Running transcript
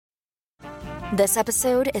This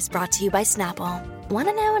episode is brought to you by Snapple. Want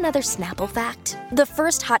to know another Snapple fact? The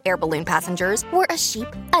first hot air balloon passengers were a sheep,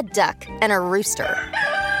 a duck, and a rooster.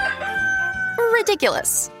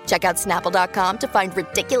 Ridiculous. Check out Snapple.com to find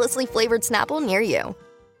ridiculously flavored Snapple near you.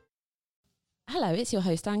 Hello, it's your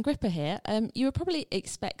host Anne Gripper here. You were probably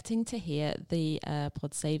expecting to hear the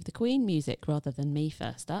Pod Save the Queen music rather than me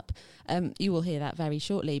first up. You will hear that very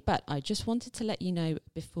shortly, but I just wanted to let you know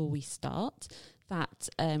before we start that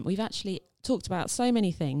we've actually talked about so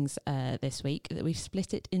many things this week that we've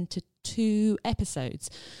split it into 2 episodes.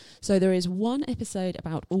 So there is one episode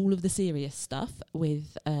about all of the serious stuff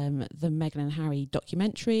with the Meghan and Harry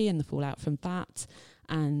documentary and the fallout from that,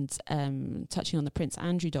 and touching on the Prince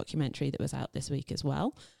Andrew documentary that was out this week as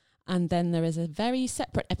well. And then there is a very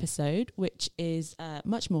separate episode which is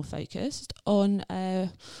much more focused on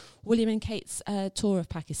William and Kate's tour of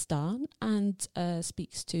Pakistan, and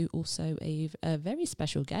speaks to also a very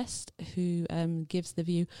special guest who gives the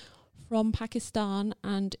view from Pakistan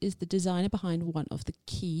and is the designer behind one of the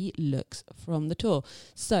key looks from the tour.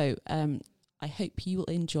 So I hope you will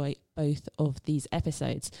enjoy both of these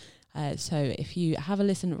episodes. So if you have a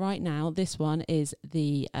listen right now, this one is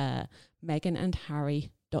the Meghan and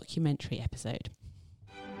Harry documentary episode.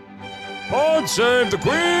 Pod Save the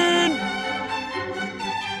Queen!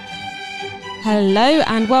 Hello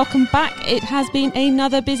and welcome back. It has been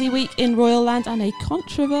another busy week in Royal Land and a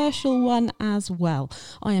controversial one as well.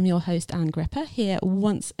 I am your host Anne Gripper, here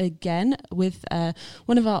once again with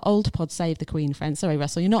one of our old Pod Save the Queen friends. Sorry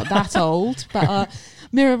Russell, you're not that old, but our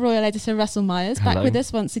Mirror Royal editor Russell Myers back with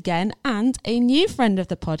us once again, and a new friend of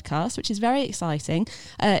the podcast, which is very exciting,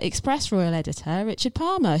 Express Royal editor Richard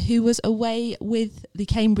Palmer, who was away with the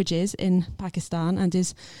Cambridges in Pakistan and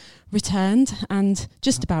is returned and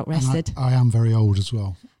just about rested. I am very old as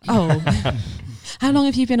well. Oh. How long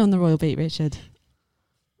have you been on the Royal Beat, Richard?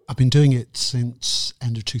 I've been doing it since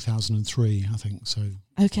end of 2003, I think, so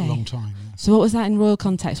okay. A long time. Yeah. So what was that in royal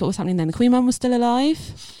context? What was happening then? The Queen Mum was still alive?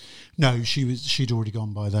 No, she'd already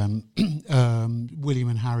gone by then. William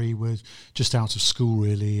and Harry were just out of school,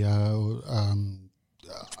 really. I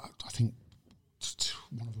think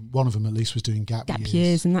one of them at least was doing gap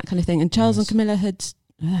years and that kind of thing. And Charles and Camilla had...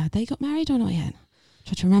 they got married or not yet?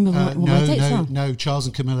 Try to remember what my dates are. No, Charles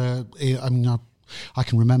and Camilla. I mean, I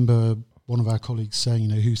can remember one of our colleagues saying,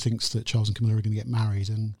 who thinks that Charles and Camilla are going to get married,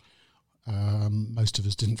 and most of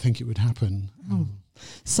us didn't think it would happen.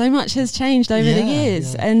 So much has changed over the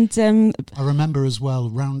years, and I remember as well,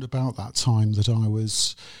 round about that time that I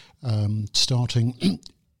was starting.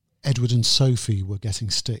 Edward and Sophie were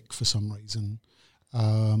getting stick for some reason.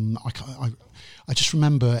 I just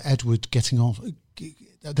remember Edward getting off.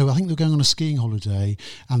 I think they were going on a skiing holiday,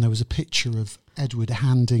 and there was a picture of Edward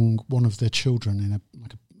handing one of their children in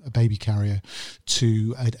a baby carrier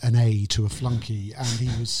to an A to a flunky, and he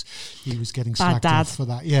was getting slagged off for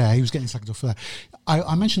that. Yeah, he was getting slagged off for that.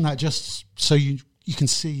 I mentioned that just so you can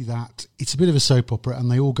see that it's a bit of a soap opera,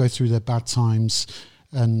 and they all go through their bad times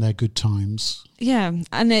and their good times. Yeah,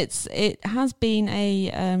 and it has been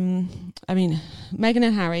a I mean, Meghan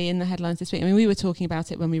and Harry in the headlines this week. I mean, we were talking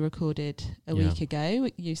about it when we recorded a week ago.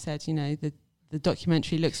 You said, the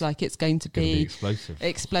documentary looks like it's going to be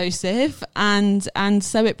explosive, and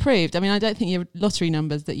so it proved. I mean, I don't think your lottery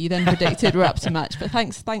numbers that you then predicted were up to much, but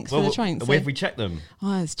thanks for the trying. Where have we checked them?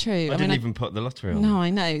 Oh, it's true. I didn't even put the lottery on. No, I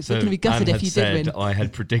know. So we're going to be gutted if you did win. I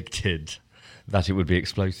had predicted that it would be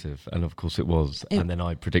explosive, and of course it was. And then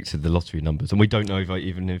I predicted the lottery numbers, and we don't know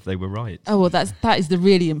even if they were right. Oh, well, that is the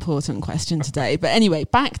really important question today. But anyway,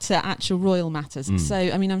 back to actual royal matters. So,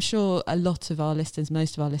 I mean, I'm sure a lot of our listeners,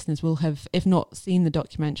 most of our listeners will have, if not seen the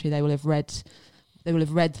documentary, they will have read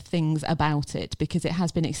things about it, because it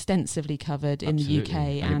has been extensively covered in the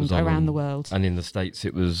UK and around the world. And in the States,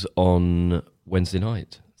 it was on Wednesday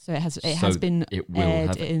night. So it has been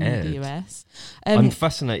aired in the US. I'm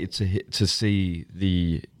fascinated to see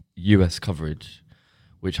the US coverage,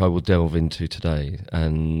 which I will delve into today,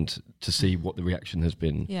 and to see what the reaction has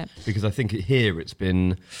been. Yeah. Because I think here it's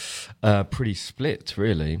been pretty split,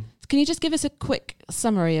 really. Can you just give us a quick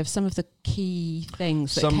summary of some of the key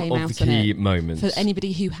things that came out on it? Some of the key moments. For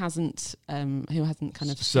anybody who hasn't kind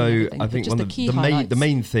of... So I think the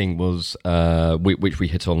main thing was, which we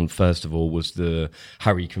hit on first of all, was the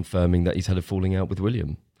Harry confirming that he's had a falling out with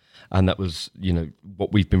William. And that was,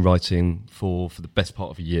 what we've been writing for the best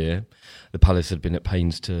part of a year. The Palace had been at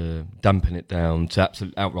pains to dampen it down,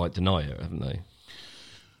 to outright deny it, haven't they?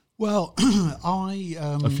 Well,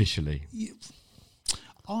 officially.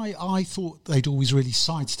 I thought they'd always really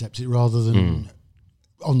sidestepped it rather than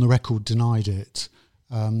on the record denied it.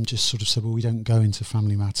 Just sort of said, well, we don't go into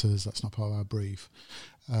family matters. That's not part of our brief.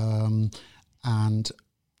 and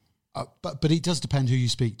but it does depend who you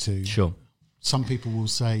speak to. Sure. Some people will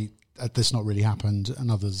say this not really happened, and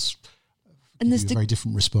others and there's a very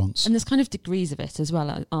different response. And there's kind of degrees of it as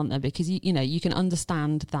well, aren't there? Because you can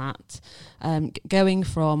understand that going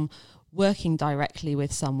from working directly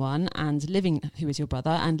with someone and who is your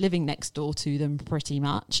brother, and living next door to them pretty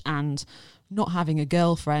much, and not having a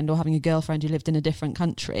girlfriend, or having a girlfriend who lived in a different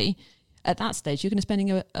country. At that stage, you're going to be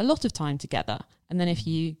spending a lot of time together. And then if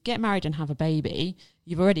you get married and have a baby,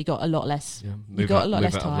 you've already got a lot less. Yeah, move out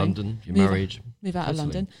of London. You're married. Move out of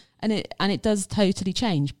London, and it does totally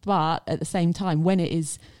change. But at the same time, when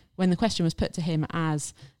the question was put to him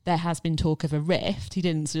as there has been talk of a rift, he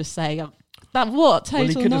didn't just say, "Oh, that what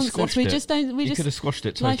total nonsense." We just don't. We he just could have squashed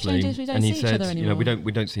it totally. Life changes, we don't and see he said, each other anymore.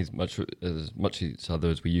 we don't see as much each other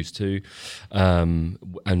as we used to, and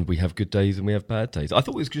we have good days and we have bad days. I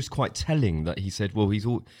thought it was just quite telling that he said, "Well,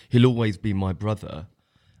 he'll always be my brother,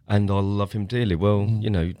 and I'll love him dearly." Well,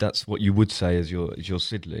 that's what you would say as your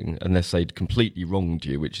sibling, unless they'd completely wronged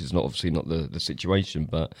you, which is obviously not the situation.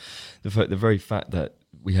 But the very fact that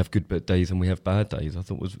we have good days and we have bad days, I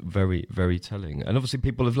thought was very, very telling. And obviously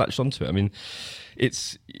people have latched onto it. I mean,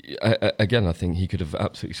 it's, again, I think he could have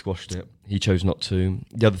absolutely squashed it. He chose not to.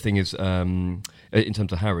 The other thing is, in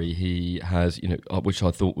terms of Harry, he has, which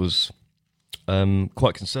I thought was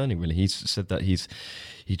quite concerning, really. He's said that he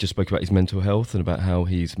just spoke about his mental health and about how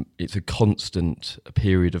it's a constant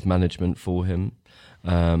period of management for him,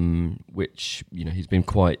 which, he's been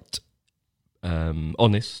quite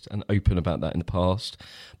honest and open about that in the past,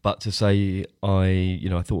 but to say I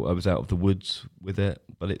thought I was out of the woods with it,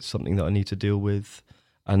 but it's something that I need to deal with,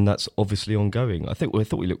 and that's obviously ongoing. I thought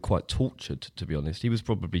we looked quite tortured, to be honest. He was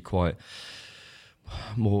probably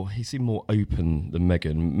he seemed more open than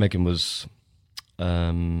Meghan. Meghan was,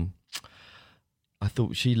 I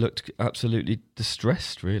thought she looked absolutely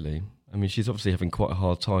distressed, really. I mean, she's obviously having quite a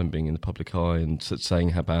hard time being in the public eye, and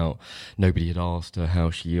saying about nobody had asked her how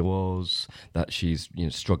she was, that she's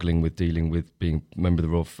struggling with dealing with being a member of the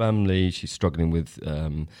royal family. She's struggling with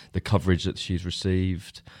the coverage that she's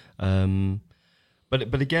received.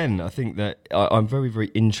 But again, I think that I'm very, very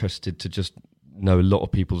interested to just know a lot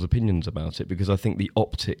of people's opinions about it, because I think the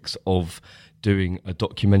optics of doing a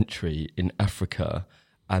documentary in Africa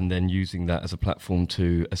and then using that as a platform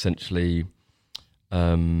to essentially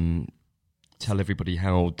tell everybody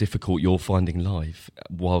how difficult you're finding life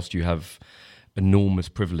whilst you have enormous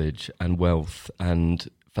privilege and wealth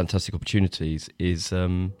and fantastic opportunities is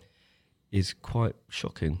quite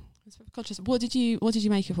shocking. What did you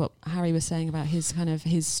make of what Harry was saying about his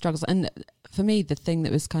struggles? And for me, the thing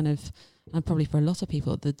that was and probably for a lot of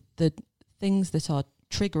people, the things that are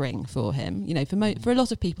triggering for him, for a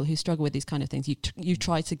lot of people who struggle with these kind of things, you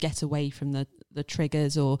try to get away from the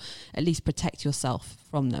triggers, or at least protect yourself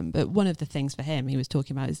from them. But one of the things for him he was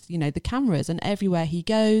talking about is the cameras, and everywhere he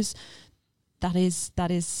goes, that is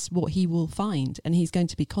what he will find, and he's going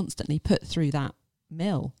to be constantly put through that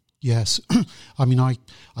mill. Yes. I mean, I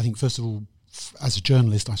think first of all, as a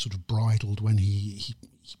journalist, I sort of bridled when he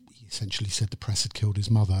essentially said the press had killed his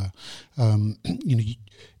mother.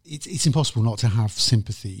 It's impossible not to have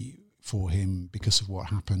sympathy for him because of what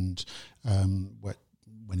happened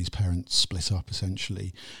when his parents split up,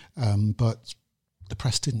 essentially. But the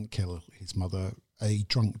press didn't kill his mother. A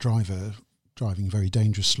drunk driver driving very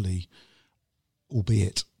dangerously,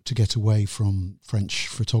 albeit to get away from French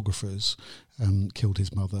photographers, killed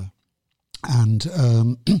his mother. And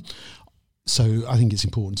so I think it's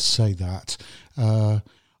important to say that.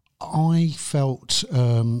 I felt,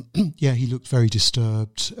 he looked very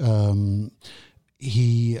disturbed.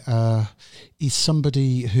 He is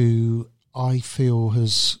somebody who I feel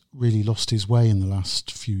has really lost his way in the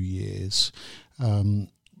last few years.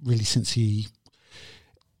 Really, since he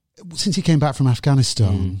came back from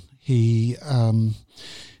Afghanistan, he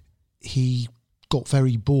got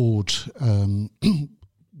very bored.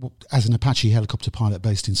 As an Apache helicopter pilot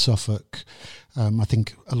based in Suffolk, I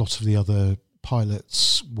think a lot of the other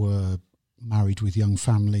pilots were married with young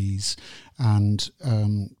families, and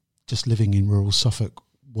just living in rural Suffolk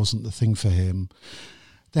wasn't the thing for him.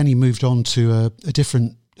 Then he moved on to a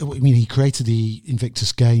different... I mean, he created the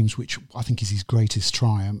Invictus Games, which I think is his greatest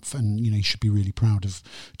triumph, and he should be really proud of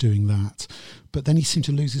doing that. But then he seemed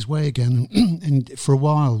to lose his way again, and for a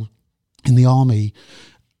while in the army,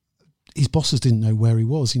 his bosses didn't know where he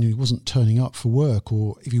was. He wasn't turning up for work,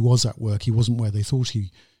 or if he was at work, he wasn't where they thought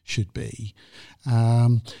he should be.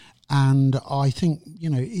 And I think,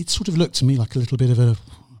 it sort of looked to me like a little bit of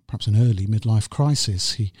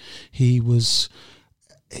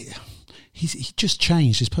he he just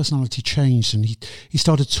changed. His personality changed, and he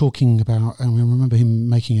started talking about. And I remember him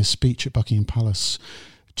making a speech at Buckingham Palace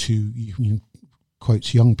to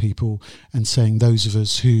quotes young people and saying those of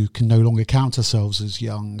us who can no longer count ourselves as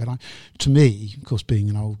young. And to me, of course, being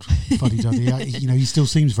an old fuddy-duddy, he still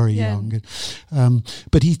seems very young.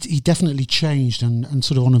 But he definitely changed, and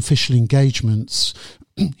sort of on official engagements,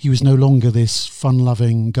 he was no longer this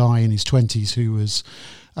fun-loving guy in his 20s who was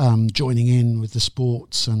joining in with the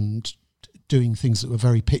sports and doing things that were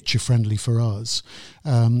very picture-friendly for us.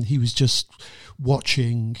 He was just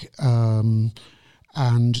watching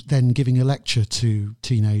and then giving a lecture to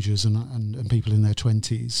teenagers and people in their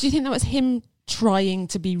 20s. Do you think that was him trying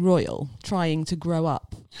to be royal, trying to grow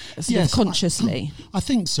up consciously? I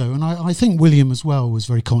think so, and I think William as well was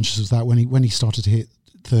very conscious of that when he started to hit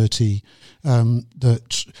 30,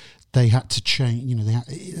 that they had to change.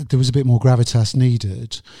 There was a bit more gravitas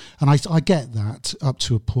needed, and I get that up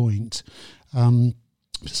to a point. As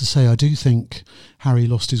I say, I do think Harry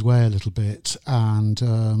lost his way a little bit,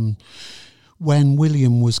 and when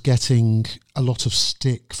William was getting a lot of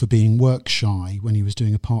stick for being work shy when he was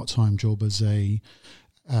doing a part-time job as a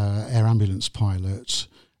air ambulance pilot,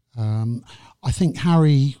 I think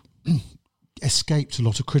Harry escaped a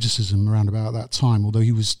lot of criticism around about that time, although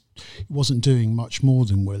he wasn't doing much more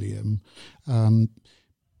than William, and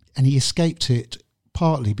he escaped it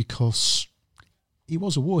partly because he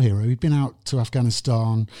was a war hero. He'd been out to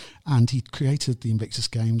Afghanistan and he'd created the Invictus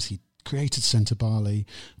Games, he'd created Centre Bali.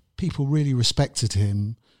 People really respected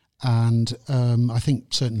him, and I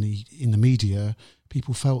think certainly in the media,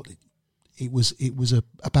 people felt it was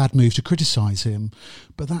a bad move to criticise him.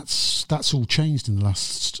 But that's all changed in the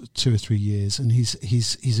last 2 or 3 years, and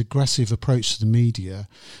his aggressive approach to the media,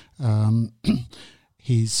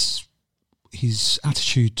 his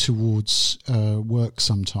attitude towards work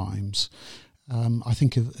sometimes, I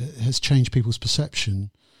think has changed people's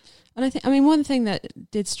perception. And one thing that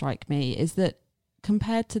did strike me is that,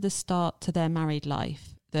 compared to the start to their married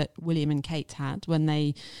life that William and Kate had when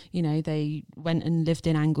they went and lived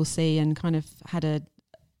in Anglesey and kind of had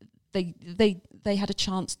they had a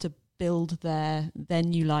chance to build their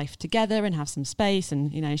new life together and have some space,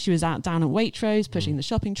 and she was out down at Waitrose pushing the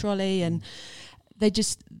shopping trolley, and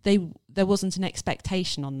there wasn't an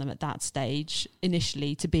expectation on them at that stage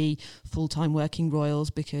initially to be full-time working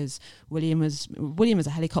royals, because William was a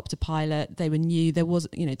helicopter pilot. They were new. There was,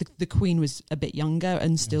 the Queen was a bit younger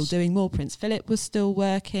and still doing more. Prince Philip was still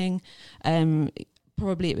working.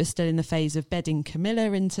 Probably it was still in the phase of bedding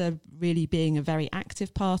Camilla into really being a very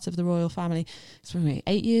active part of the royal family. It's probably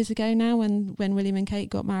 8 years ago now when William and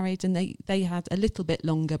Kate got married, and they had a little bit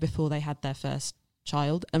longer before they had their first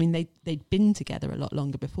child. I mean, they'd been together a lot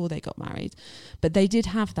longer before they got married, but they did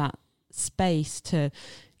have that space to,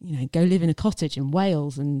 go live in a cottage in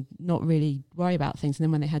Wales and not really worry about things. And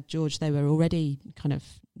then when they had George, they were already kind of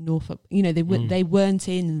Norfolk. They weren't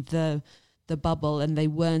in the bubble, and they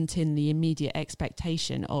weren't in the immediate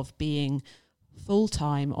expectation of being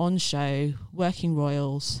full-time on show working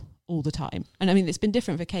royals all the time. And I mean, it's been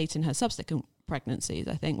different for Kate in her subsequent pregnancies,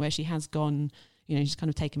 I think, where she has gone, she's kind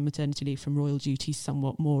of taken maternity leave from royal duties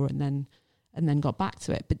somewhat more, and then got back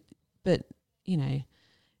to it. But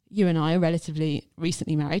you and I are relatively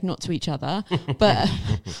recently married, not to each other, but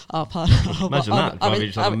our partner. Imagine that, driving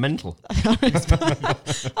each other mental.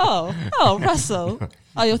 Oh, Russell.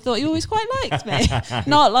 I thought you always quite liked me.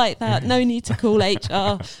 Not like that. No need to call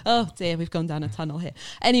HR. Oh dear, we've gone down a tunnel here.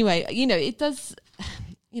 Anyway, it does.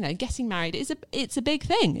 Getting married it's a big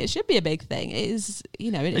thing. It should be a big thing. It is,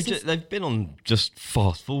 they've been on just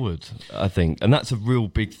fast forward, I think, and that's a real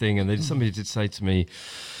big thing. And somebody did say to me,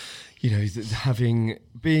 being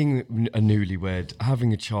a newlywed,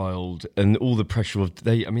 having a child, and all the pressure of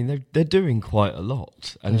they're doing quite a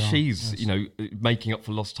lot, and she's making up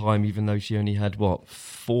for lost time, even though she only had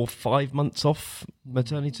 4-5 months off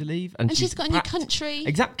maternity leave, and she's got a new country.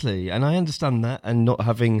 Exactly, and I understand that, and not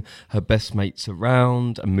having her best mates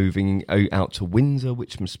around, and moving out to Windsor,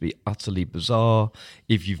 which must be utterly bizarre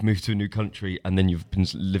if you've moved to a new country and then you've been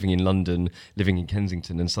living in London, living in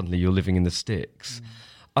Kensington, and suddenly you're living in the sticks.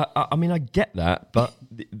 I mean, I get that, but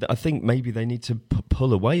I think maybe they need to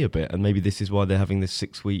pull away a bit, and maybe this is why they're having this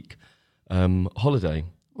 6-week holiday.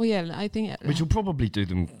 Well, yeah, I think which will probably do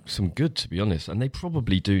them some good, to be honest, and they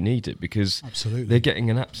probably do need it, because absolutely they're getting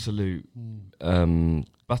an absolute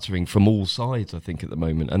battering from all sides, I think, at the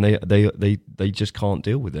moment, and they just can't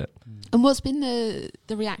deal with it. And what's been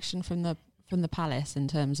the reaction from the palace in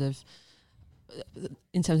terms of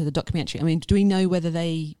the documentary? I mean, do we know whether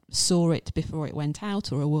they saw it before it went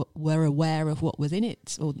out, or were aware of what was in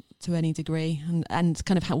it, or to any degree, and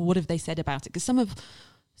kind of what have they said about it? Because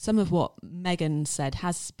some of what Meghan said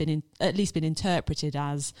has been at least been interpreted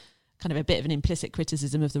as kind of a bit of an implicit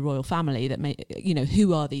criticism of the royal family that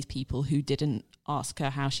who are these people who didn't ask her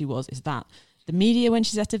how she was? Is that the media when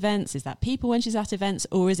she's at events? Is that people when she's at events?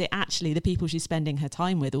 Or is it actually the people she's spending her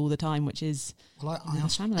time with all the time, which is the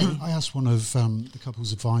family? I asked one of the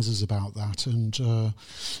couple's advisors about that, and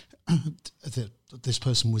this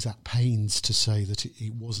person was at pains to say that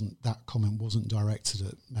that comment wasn't directed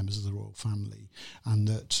at members of the royal family, and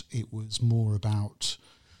that it was more about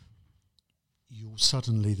you're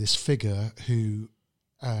suddenly this figure who,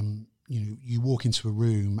 you walk into a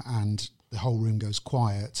room and the whole room goes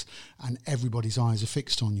quiet and everybody's eyes are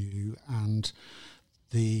fixed on you, and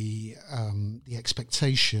the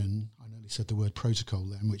expectation. I nearly said the word protocol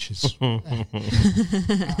then, which is I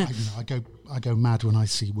go mad when I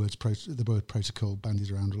see the word protocol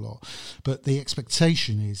bandied around a lot. But the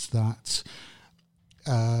expectation is that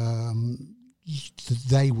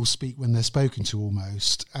they will speak when they're spoken to,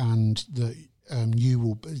 almost, and that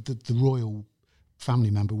the royal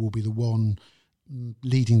family member will be the one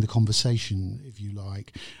leading the conversation, if you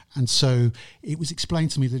like. And so it was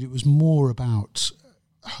explained to me that it was more about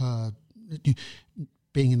her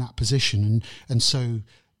being in that position, and so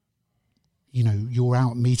you're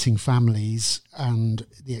out meeting families, and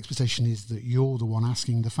the expectation is that you're the one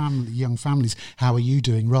asking the young families, how are you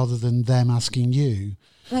doing, rather than them asking you.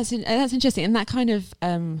 That's interesting, and that kind of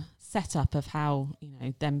setup of how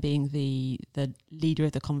them being the leader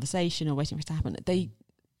of the conversation or waiting for it to happen,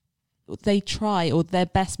 they try, or their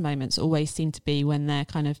best moments always seem to be when they're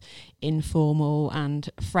kind of informal and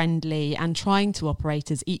friendly and trying to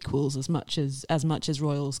operate as equals as much as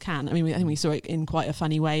royals can. I mean, I think we saw it in quite a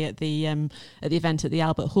funny way at the event at the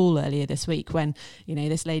Albert Hall earlier this week, when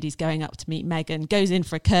this lady's going up to meet Meghan, goes in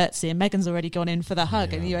for a curtsy, and Meghan's already gone in for the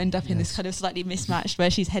hug, and you end up in this kind of slightly mismatched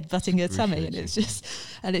where she's headbutting her tummy, and it's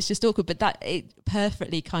just awkward. But that it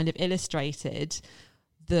perfectly kind of illustrated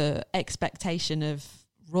the expectation of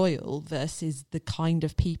royal versus the kind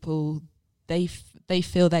of people they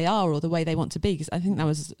feel they are, or the way they want to be. Because I think that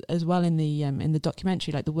was as well in the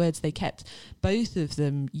documentary, like the words they kept, both of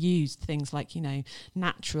them used things like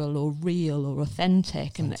natural or real or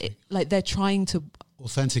authentic. And like they're trying to.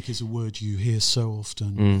 Authentic is a word you hear so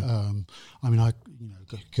often. I mean, I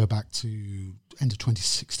go back to end of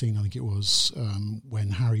 2016, I think it was,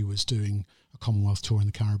 when Harry was doing a Commonwealth tour in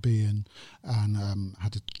the Caribbean, and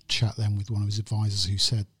had a chat then with one of his advisors who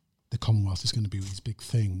said the Commonwealth is going to be his big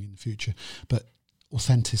thing in the future. But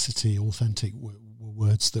authentic were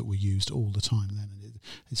words that were used all the time then, and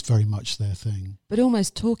it's very much their thing. But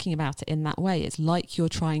almost talking about it in that way, it's like you're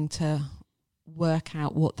trying to work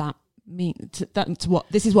out what that means.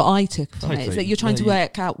 This is what I took from it. It's that you're trying to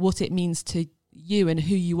work out what it means to you and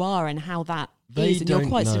who you are and how that is, and you're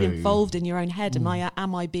quite sort of involved in your own head.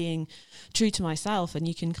 Am I being true to myself? And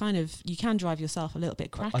you can drive yourself a little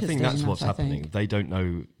bit crackers. I think that's what's happening. They don't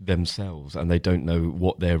know themselves, and they don't know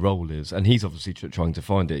what their role is. And he's obviously trying to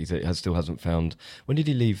find it. He still hasn't found. When did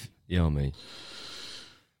he leave the army?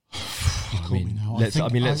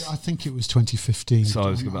 I think it was 2015. So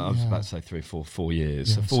I was about to say 3 or 4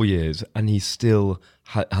 years. Yes. So 4 years, and he still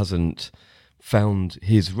hasn't found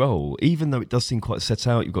his role, even though it does seem quite set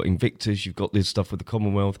out. You've got Invictus, you've got this stuff with the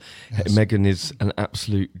Commonwealth. Yes. Meghan is an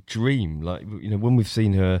absolute dream. Like, when we've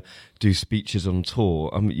seen her do speeches on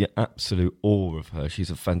tour, I'm in absolute awe of her.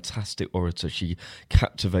 She's a fantastic orator. She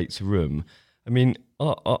captivates a room. I mean,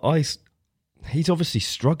 he's obviously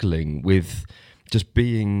struggling with just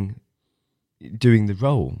doing the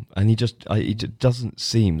role, and it just doesn't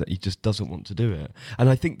seem that he just doesn't want to do it. And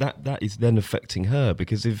I think that is then affecting her,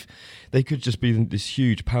 because if they could just be this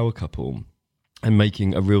huge power couple and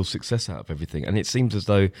making a real success out of everything, and it seems as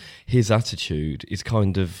though his attitude is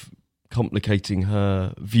kind of complicating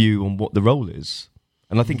her view on what the role is.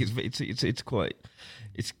 And I think it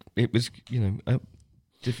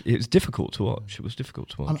was difficult to watch. It was difficult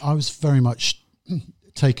to watch. I was very much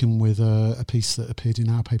taken with a piece that appeared in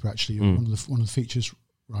our paper, actually. One of the features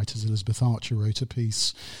writers, Elizabeth Archer, wrote a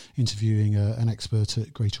piece interviewing an expert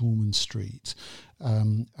at Great Ormond Street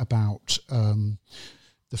about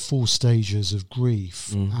the 4 stages of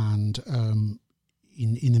grief. And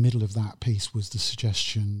in the middle of that piece was the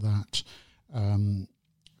suggestion that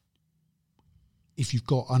if you've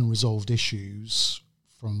got unresolved issues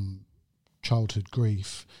from childhood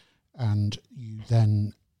grief and you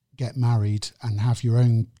then get married and have your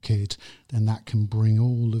own kid, then that can bring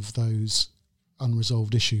all of those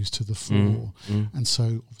unresolved issues to the fore. And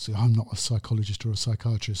so obviously I'm not a psychologist or a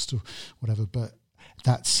psychiatrist or whatever, but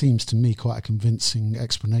that seems to me quite a convincing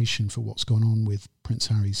explanation for what's gone on with Prince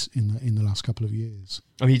Harry's in the last couple of years.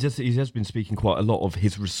 I mean, he has been speaking quite a lot of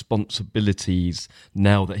his responsibilities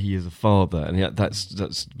now that he is a father, and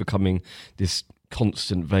that's becoming this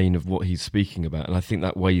constant vein of what he's speaking about, and I think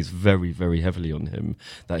that weighs very, very heavily on him,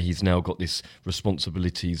 that he's now got this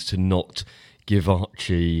responsibilities to not give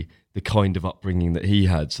Archie the kind of upbringing that he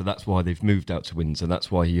had. So that's why they've moved out to Windsor,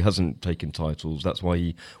 that's why he hasn't taken titles, that's why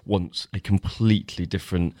he wants a completely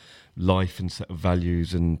different life and set of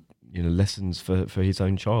values and, you know, lessons for his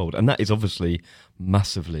own child, and that is obviously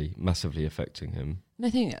massively affecting him. And I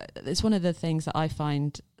think it's one of the things that I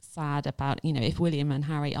find sad about, you know, if William and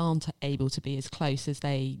Harry aren't able to be as close as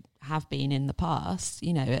they have been in the past,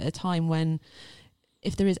 you know, at a time when,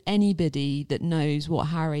 if there is anybody that knows what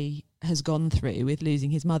Harry has gone through with losing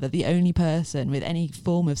his mother, the only person with any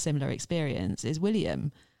form of similar experience is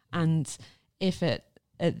William. And if at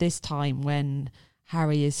this time when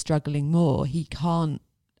Harry is struggling more, he can't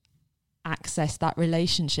access that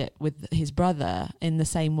relationship with his brother in the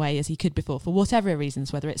same way as he could before, for whatever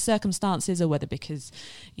reasons, whether it's circumstances or whether because,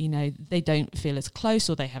 you know, they don't feel as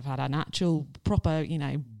close or they have had an actual proper, you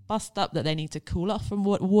know, bust up that they need to cool off from,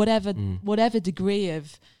 whatever degree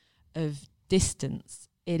of distance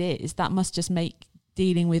it is, that must just make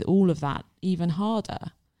dealing with all of that even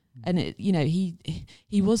harder. And it, you know, he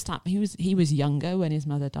was younger when his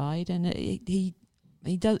mother died, and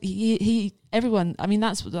everyone, I mean,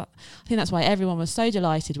 I think that's why everyone was so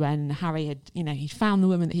delighted when Harry had, you know, he found the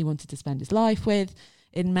woman that he wanted to spend his life with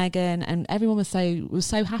in Meghan, and everyone was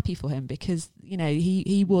so happy for him, because, you know,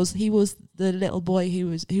 he was the little boy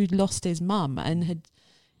who'd lost his mum, and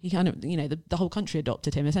he kind of, you know, the whole country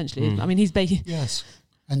adopted him essentially. I mean, he's yes,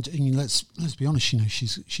 and let's be honest, you know,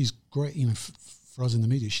 she's great, you know, for us in the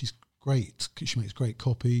media, she's great. She makes great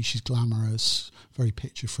copy. She's glamorous, very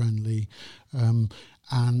picture friendly,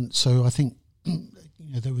 and so I think, you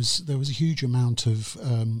know, there was a huge amount of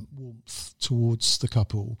warmth towards the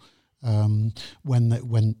couple when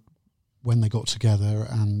they got together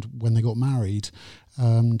and when they got married,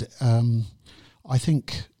 and I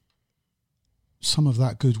think some of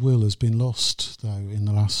that goodwill has been lost, though, in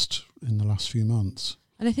the last few months.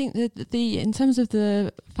 And I think that in terms of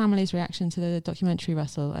the family's reaction to the documentary,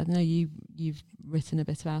 Russell, I know you've written a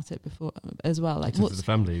bit about it before as well. Like, what's the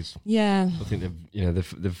families? Yeah, I think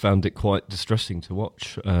they've found it quite distressing to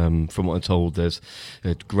watch. From what I'm told, there's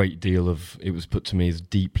a great deal of, it was put to me as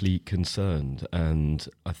deeply concerned, and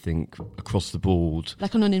I think across the board,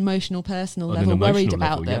 like on an emotional, personal level, worried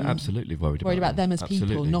about them. Yeah, absolutely worried about them as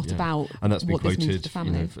people, not about and that's been what quoted, this means to the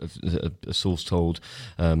family. You know, a source told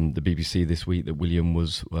the BBC this week that William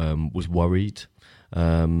was worried.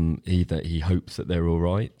 That he hopes that they're all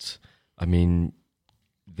right. I mean,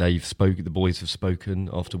 the boys have spoken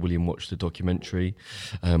after William watched the documentary.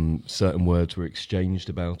 Certain words were exchanged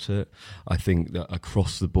about it. I think that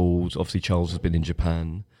across the board, obviously Charles has been in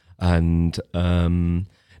Japan, and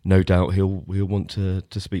no doubt he'll want to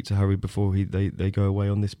speak to Harry before they go away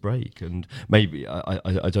on this break. And maybe,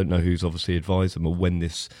 I don't know who's obviously advised them or when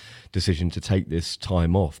this decision to take this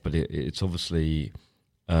time off, but it's obviously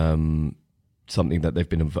something that they've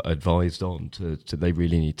been advised on to they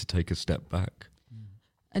really need to take a step back.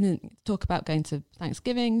 And then talk about going to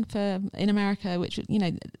Thanksgiving in America, which, you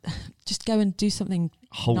know, just go and do something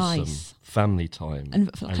wholesome, nice, family time,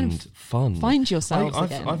 and fun. Find yourselves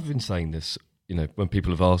again. I've been saying this, you know, when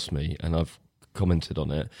people have asked me, and I've commented on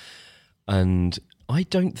it, and I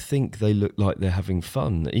don't think they look like they're having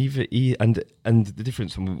fun. And the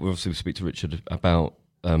difference, and we'll obviously speak to Richard about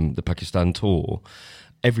the Pakistan tour.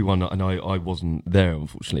 Everyone, and I wasn't there,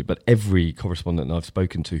 unfortunately, but every correspondent I've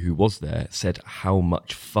spoken to who was there said how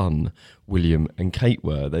much fun William and Kate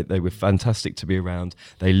were. They were fantastic to be around.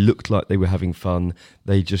 They looked like they were having fun.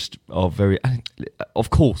 They just are very...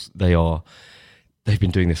 Of course, they are. They've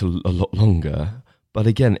been doing this a lot longer. But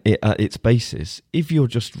again, at its basis, if you're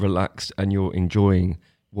just relaxed and you're enjoying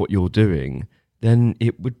what you're doing, then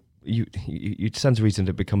it would... You'd stand to reason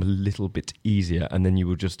to become a little bit easier, and then you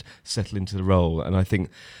will just settle into the role. And I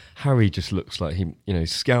think Harry just looks like him, you know,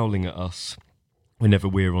 scowling at us whenever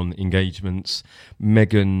we're on engagements.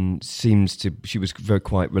 Meghan she was very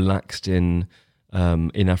quite relaxed in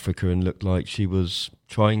Africa and looked like she was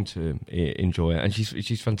trying to enjoy it, and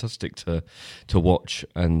she's fantastic to watch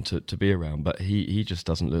and to be around. But he just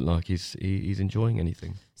doesn't look like he's enjoying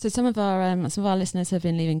anything. So some of our listeners have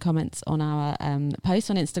been leaving comments on our post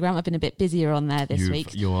on Instagram. I've been a bit busier on there this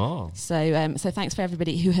week. You are. So thanks for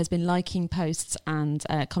everybody who has been liking posts and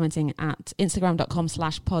commenting at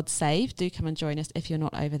instagram.com/podsave. Do come and join us if you're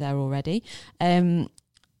not over there already.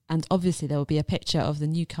 And obviously there will be a picture of the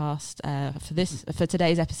new cast for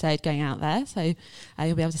today's episode going out there. So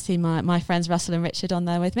you'll be able to see my friends Russell and Richard on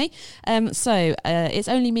there with me. So it's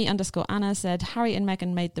only me _Anna said, Harry and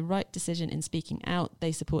Meghan made the right decision in speaking out.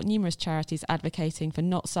 They support numerous charities advocating for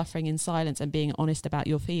not suffering in silence and being honest about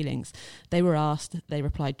your feelings. They were asked, they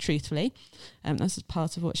replied truthfully. That's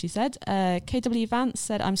part of what she said. KW Vance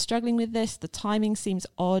said, I'm struggling with this. The timing seems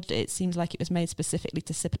odd. It seems like it was made specifically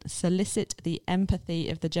to solicit the empathy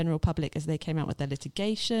of the general public as they came out with their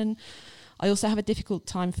litigation. I also have a difficult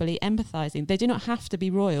time fully empathising. They do not have to be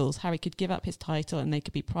royals. Harry could give up his title and they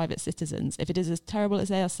could be private citizens. If it is as terrible as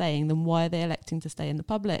they are saying, then why are they electing to stay in the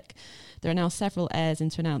public? There are now several heirs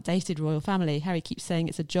into an outdated royal family. Harry keeps saying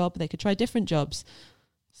it's a job. They could try different jobs.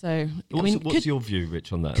 So, what's your view,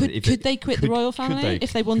 Rich, on that? Could they quit the royal family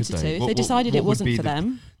if they wanted to? If they decided it wasn't for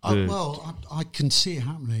them? I can see it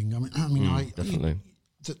happening. Definitely.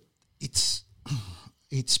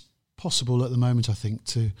 It's possible at the moment, I think,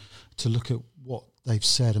 to look at what they've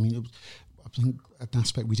said. I mean, I think an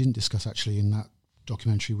aspect we didn't discuss actually in that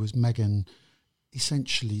documentary was Meghan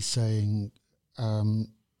essentially saying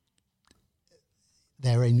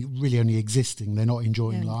they're really only existing. They're not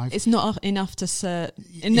enjoying life. It's not enough to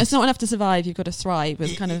it's not enough to survive. You've got to thrive.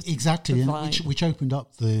 Exactly, which opened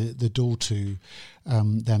up the door to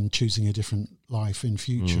them choosing a different life in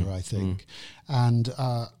future. I think, and.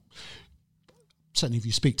 Certainly, if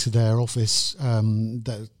you speak to their office,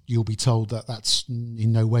 that you'll be told that that's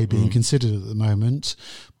in no way being considered at the moment.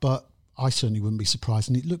 But I certainly wouldn't be surprised.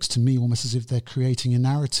 And it looks to me almost as if they're creating a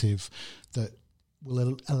narrative that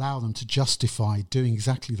will allow them to justify doing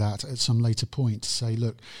exactly that at some later point. To say,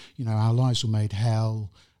 look, our lives were made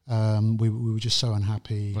hell. We were just so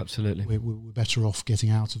unhappy. Absolutely, we're better off getting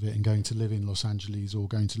out of it and going to live in Los Angeles, or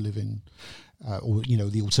going to live in,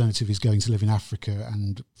 the alternative is going to live in Africa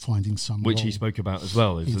and finding some. Which he spoke about as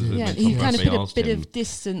well. He kind of put a bit of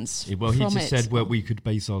distance. He just said, well, we could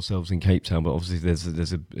base ourselves in Cape Town, but obviously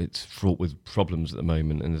it's fraught with problems at the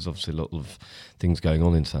moment, and there's obviously a lot of things going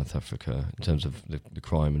on in South Africa in terms of the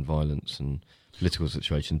crime and violence and political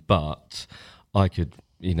situation. But I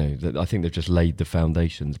think they've just laid the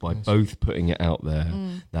foundations by both putting it out there.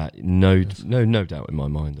 That no doubt in my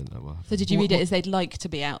mind that will happen. So did you read it as they'd like to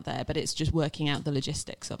be out there, but it's just working out the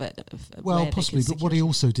logistics of it? Well, possibly. But what he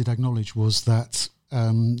also did acknowledge was that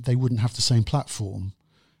they wouldn't have the same platform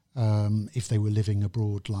if they were living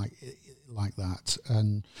abroad like that.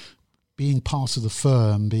 And being part of the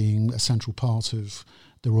firm, being a central part of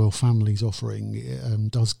the royal family's offering,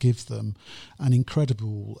 does give them an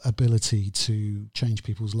incredible ability to change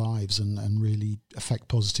people's lives and really affect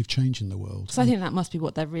positive change in the world. So I think that must be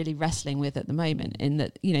what they're really wrestling with at the moment, in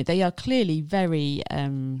that, they are clearly very, I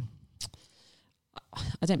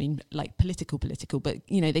don't mean like political, but,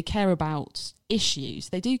 they care about issues.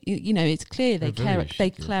 They do, it's clear they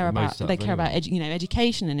care about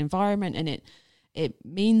education and environment, and it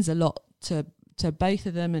means a lot to both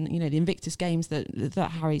of them, and the Invictus Games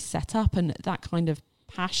that Harry's set up, and that kind of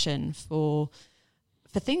passion for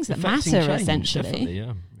things that matter, essentially.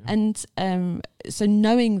 Yeah. And so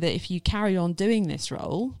knowing that if you carry on doing this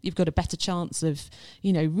role, you've got a better chance of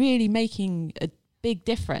really making a big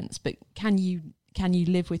difference. But can you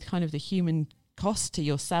live with kind of the human cost to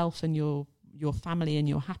yourself and your family and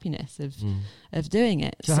your happiness of doing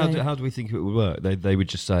it? So how do we think it would work? They would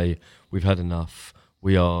just say, we've had enough.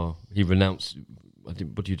 He renounced. What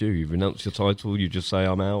do? You renounce your title? You just say,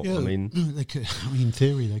 I'm out? Yeah, they could. In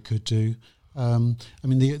theory, they could do.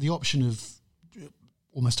 The option of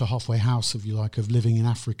almost a halfway house, if you like, of living in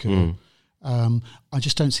Africa. I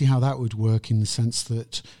just don't see how that would work, in the sense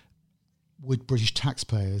that would British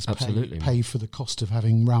taxpayers pay for the cost of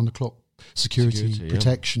having round-the-clock security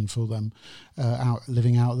protection for them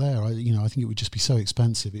living out there? I think it would just be so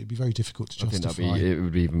expensive. It'd be very difficult to justify. I think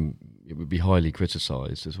it would be highly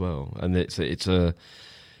criticised as well. And it's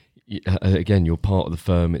again, you're part of the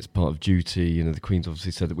firm. It's part of duty. The Queen's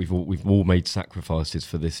obviously said that we've all made sacrifices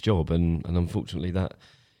for this job, and unfortunately that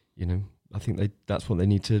I think that's what they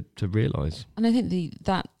need to realise. And I think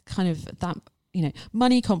that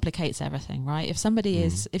money complicates everything, right? If somebody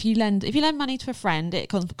if you lend money to a friend, it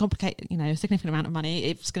complicates, a significant amount of money.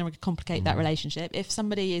 It's going to complicate that relationship. If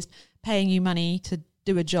somebody is paying you money to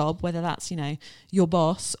do a job, whether that's, your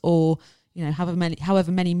boss or,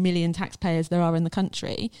 however many million taxpayers there are in the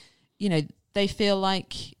country, they feel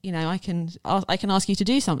like, I can ask you to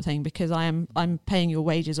do something because I'm paying your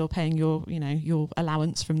wages or paying your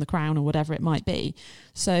allowance from the Crown or whatever it might be.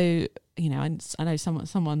 So, I know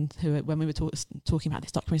someone who, when we were talking about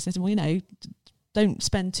this document, said, well, don't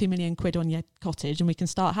spend 2 million quid on your cottage and we can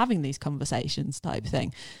start having these conversations type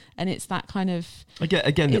thing. And it's that kind of...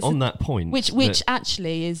 Again, on that point... Which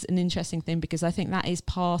actually is an interesting thing, because I think that is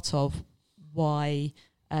part of why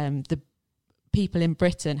the people in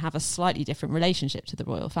Britain have a slightly different relationship to the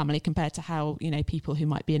royal family compared to how, people who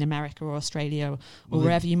might be in America or Australia or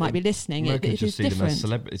wherever you might be listening. It is different.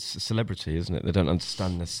 It's a celebrity, isn't it? They don't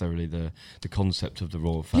understand necessarily the concept of the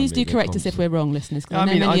royal family. Please do correct us if we're wrong, listeners, because I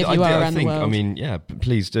know many of you are around the world.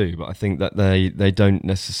 Please do. But I think that they don't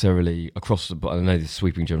necessarily, across the board, I know this is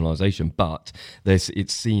sweeping generalisation, but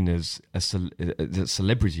it's seen as a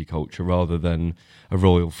celebrity culture rather than a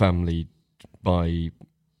royal family by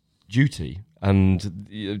duty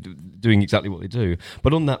and doing exactly what they do.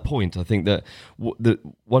 But on that point, I think that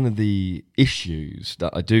one of the issues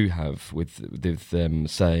that I do have with them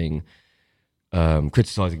saying,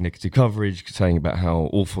 criticising negative coverage, saying about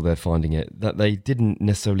how awful they're finding it, that they didn't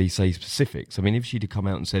necessarily say specifics. I mean, if she'd have come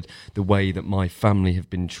out and said the way that my family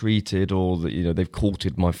have been treated, or that they've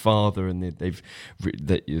courted my father and that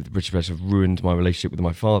the British press have ruined my relationship with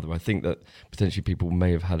my father, I think that potentially people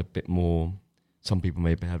may have had a bit more. Some people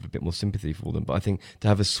may have a bit more sympathy for them, but I think to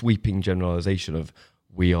have a sweeping generalisation of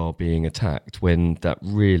we are being attacked when that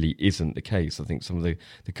really isn't the case, I think some of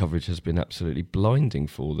the coverage has been absolutely blinding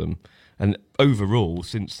for them. And overall,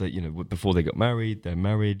 since they, before they got married, their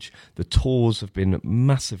marriage, the tours have been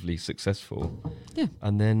massively successful. Yeah.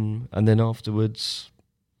 And then afterwards,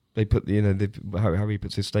 they put Harry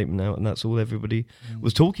puts his statement out, and that's all everybody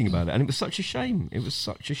was talking about it. And it was such a shame. It was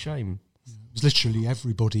literally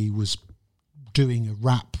everybody was doing a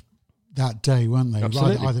rap that day, weren't they?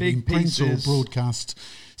 Absolutely. Either in print or broadcast,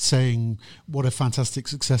 saying what a fantastic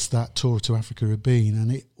success that tour to Africa had been,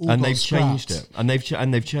 and it all got they've scrapped. Changed it, and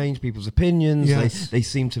they've changed people's opinions. Yes. They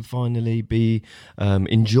seem to finally be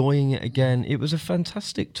enjoying it again. It was a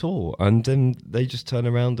fantastic tour, and then they just turn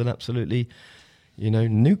around and absolutely,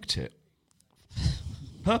 nuked it.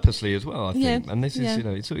 Purposely as well, I think. And this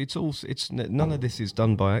is, none of this is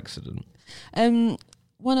done by accident.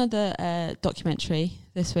 One other documentary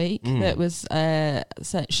this week that was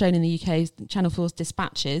shown in the UK's Channel 4's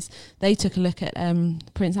Dispatches, they took a look at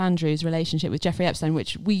Prince Andrew's relationship with Jeffrey Epstein,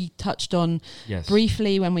 which we touched on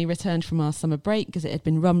briefly when we returned from our summer break, because it had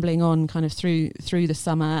been rumbling on kind of through the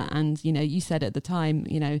summer. And, you said at the time,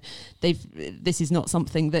 this is not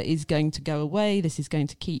something that is going to go away. This is going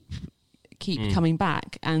to keep coming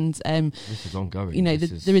back, and this is ongoing.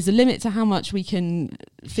 There is a limit to how much we can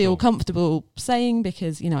feel comfortable saying,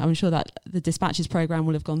 because I'm sure that the Dispatches programme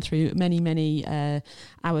will have gone through many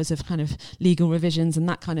hours of kind of legal revisions and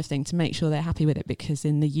that kind of thing to make sure they're happy with it, because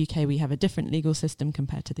in the UK we have a different legal system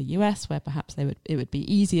compared to the US, where perhaps it would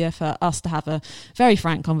be easier for us to have a very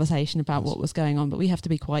frank conversation about what was going on, but we have to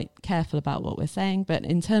be quite careful about what we're saying. But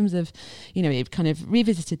in terms of it kind of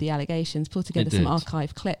revisited the allegations, pulled together some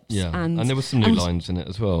archive clips, and there were some new lines in it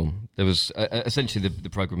as well. There was essentially the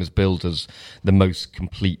programme was billed as the most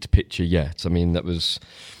complete picture yet. I mean, that was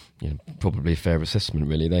probably a fair assessment,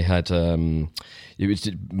 really. They had it was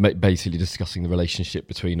basically discussing the relationship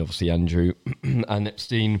between obviously Andrew and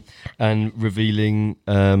Epstein, and revealing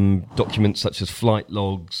documents such as flight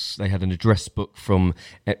logs. They had an address book from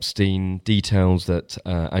Epstein, details that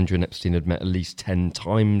Andrew and Epstein had met at least 10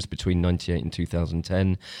 times between 1998 and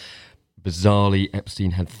 2010. Bizarrely,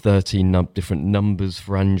 Epstein had 13 different numbers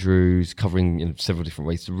for Andrews, covering several different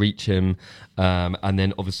ways to reach him. And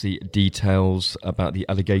then obviously details about the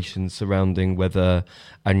allegations surrounding whether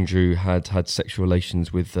Andrew had sexual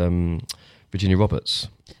relations with Virginia Roberts.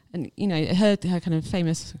 And, her kind of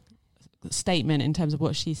famous statement in terms of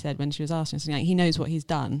what she said when she was asked, something like, he knows what he's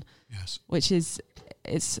done. Yes. Which is,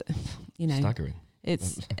 staggering.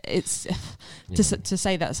 It's to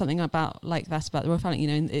say that something about the royal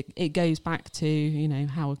family, it goes back to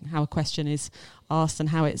how a question is asked and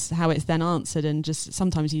how it's then answered, and just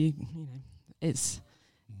sometimes it's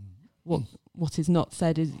what is not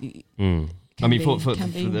said is. For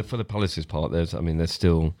the palace's part, there's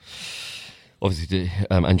still. Obviously,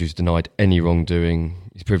 Andrew's denied any wrongdoing.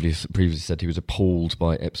 He's previously said he was appalled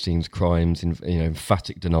by Epstein's crimes,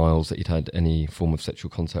 emphatic denials that he'd had any form of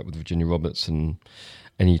sexual contact with Virginia Roberts, and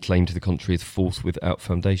any claim to the contrary is false without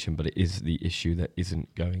foundation. But it is the issue that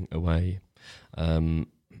isn't going away.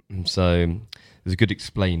 So there's a good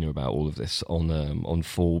explainer about all of this on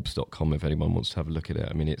Forbes.com if anyone wants to have a look at it.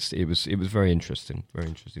 I mean, it was very interesting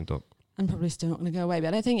doc. And probably still not going to go away.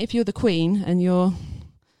 But I think if you're the Queen and you're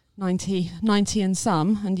 90 and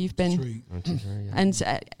some, and you've been 93, yeah.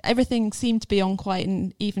 And everything seemed to be on quite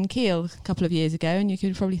an even keel a couple of years ago, and you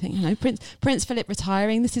could probably think, Prince Philip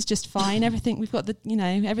retiring, this is just fine, everything we've got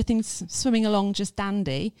everything's swimming along just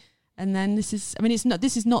dandy. And then this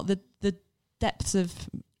is not the depths of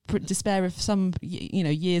despair of some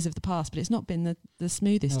years of the past, but it's not been the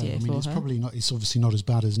smoothest year for it's her. Probably not. It's obviously not as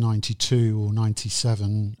bad as 92 or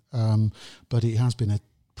 97, but it has been a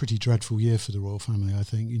pretty dreadful year for the royal family. I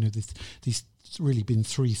think these really been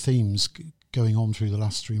three themes going on through the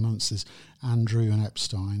last 3 months. There's Andrew and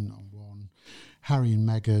Epstein on one, Harry and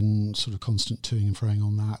Meghan, sort of constant toing and froing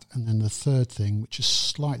on that, and then the third thing, which has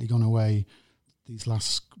slightly gone away these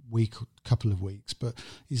last couple of weeks, but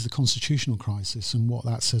is the constitutional crisis and what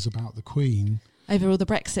that says about the Queen. Over all the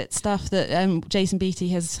Brexit stuff that Jason Beattie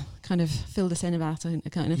has kind of filled us in about in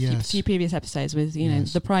a few previous episodes with,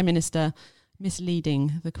 the Prime Minister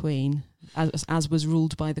misleading the Queen as was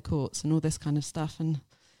ruled by the courts and all this kind of stuff. And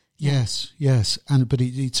yes, but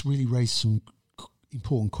it's really raised some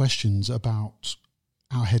important questions about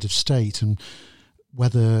our head of state and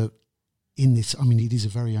whether in this, it is a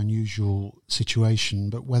very unusual situation,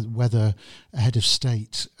 but whether a head of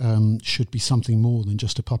state should be something more than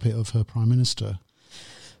just a puppet of her prime minister.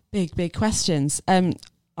 Big questions.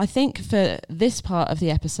 I think for this part of the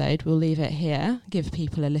episode, we'll leave it here, give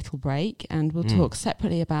people a little break, and we'll talk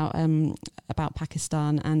separately about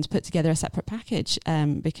Pakistan and put together a separate package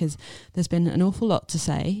because there's been an awful lot to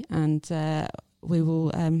say, and we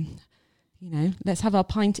will. Let's have our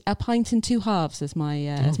pint in two halves, as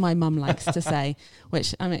my mum likes to say.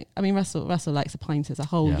 Which Russell likes a pint as a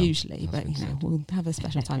whole usually, but we'll have a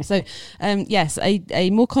special time. So, yes, a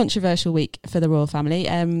more controversial week for the royal family.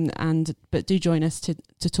 But do join us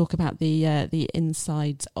to talk about the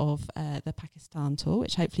insides of the Pakistan tour,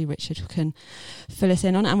 which hopefully Richard can fill us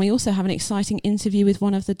in on. And we also have an exciting interview with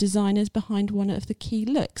one of the designers behind one of the key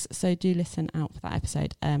looks. So do listen out for that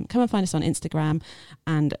episode. Come and find us on Instagram,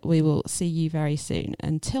 and we will see you very soon.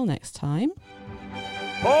 Until next time.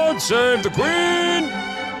 God save the Queen!